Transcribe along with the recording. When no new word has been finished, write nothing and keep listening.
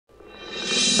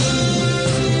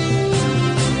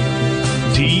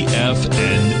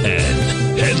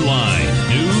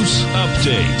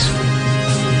8.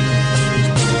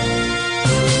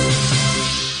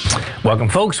 Welcome,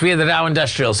 folks. We had the Dow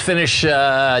Industrials finish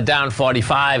down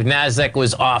 45. NASDAQ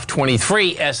was off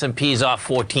 23. S&P's off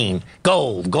 14.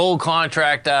 Gold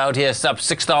contract out here, it's up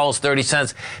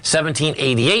 $6.30,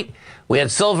 17.88. We had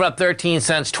silver up 13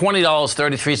 cents,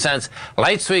 $20.33.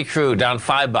 Light sweet crude down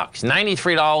 $5,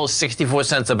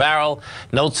 $93.64 a barrel.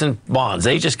 Notes and bonds,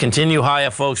 they just continue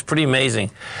higher, folks. Pretty amazing.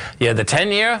 Yeah, the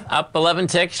 10-year up 11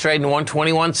 ticks, trading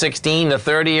 121.16. The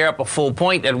 30-year up a full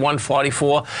point at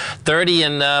 144.30.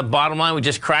 And bottom line, we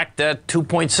just cracked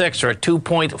 2.6 or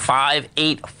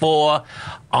 2.584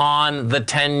 on the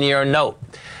 10-year note.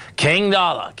 King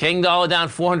dollar down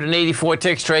 484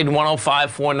 ticks, trading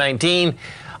 105.419.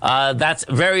 That's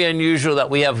very unusual that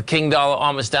we have King dollar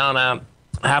almost down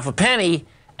half a penny,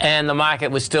 and the market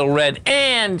was still red,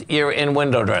 and you're in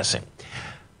window dressing.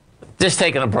 Just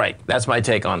taking a break. That's my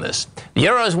take on this. The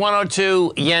euro is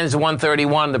 102, yen's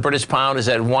 131. The British pound is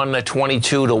at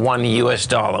 122 to 1 US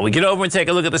dollar. We get over and take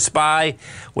a look at the SPY.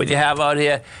 What you have out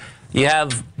here, you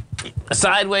have a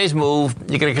sideways move.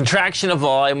 You get a contraction of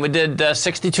volume. We did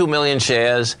 62 million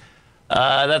shares.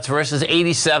 That's versus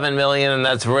 87 million, and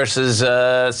that's versus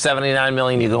 79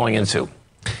 million you're going into.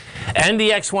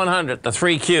 NDX 100, the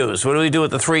 3 Qs. What do we do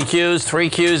with the 3 Qs? 3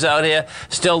 Qs out here,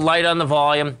 still light on the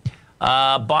volume.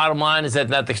 Bottom line is that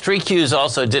the 3 Qs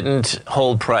also didn't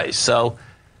hold price. So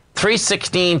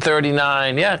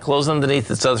 316.39, yeah, close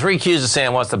underneath it. So 3 Qs are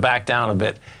saying it wants to back down a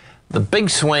bit. The big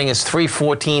swing is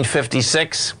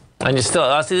 314.56. And you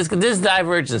still, see, this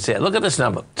divergence here. Look at this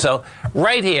number. So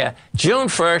right here, June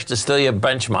 1st is still your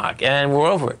benchmark, and we're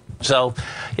over it. So,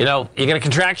 you know, you get a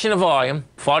contraction of volume,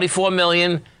 44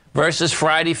 million versus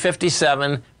Friday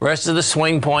 57 versus the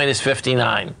swing point is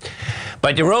 59.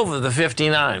 But you're over the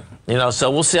 59, you know,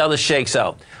 so we'll see how this shakes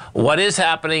out. What is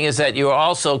happening is that you're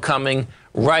also coming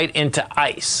right into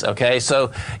ice, okay?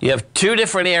 So you have 2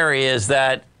 different areas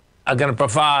that are going to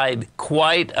provide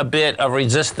quite a bit of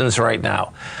resistance right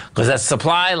now. Because that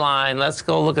supply line, let's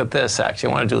go look at this, actually.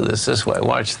 I want to do this way.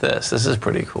 Watch this. This is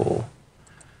pretty cool.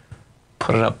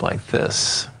 Put it up like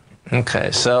this. Okay,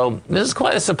 so this is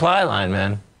quite a supply line,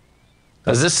 man.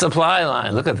 Because this supply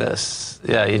line, look at this.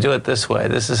 Yeah, you do it this way.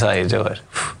 This is how you do it.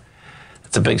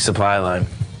 It's a big supply line.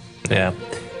 Yeah,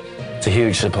 it's a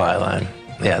huge supply line.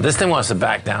 Yeah, this thing wants to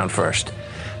back down first.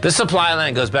 This supply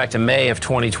line goes back to May of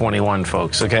 2021,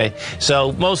 folks, okay?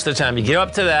 So most of the time, you get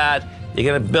up to that, you're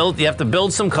gonna build, you have to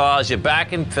build some cars, you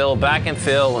back and fill,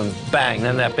 and bang,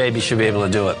 then that baby should be able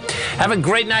to do it. Have a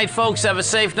great night, folks. Have a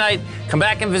safe night. Come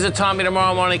back and visit Tommy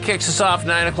tomorrow morning. Kicks us off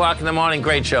 9 o'clock in the morning.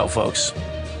 Great show, folks.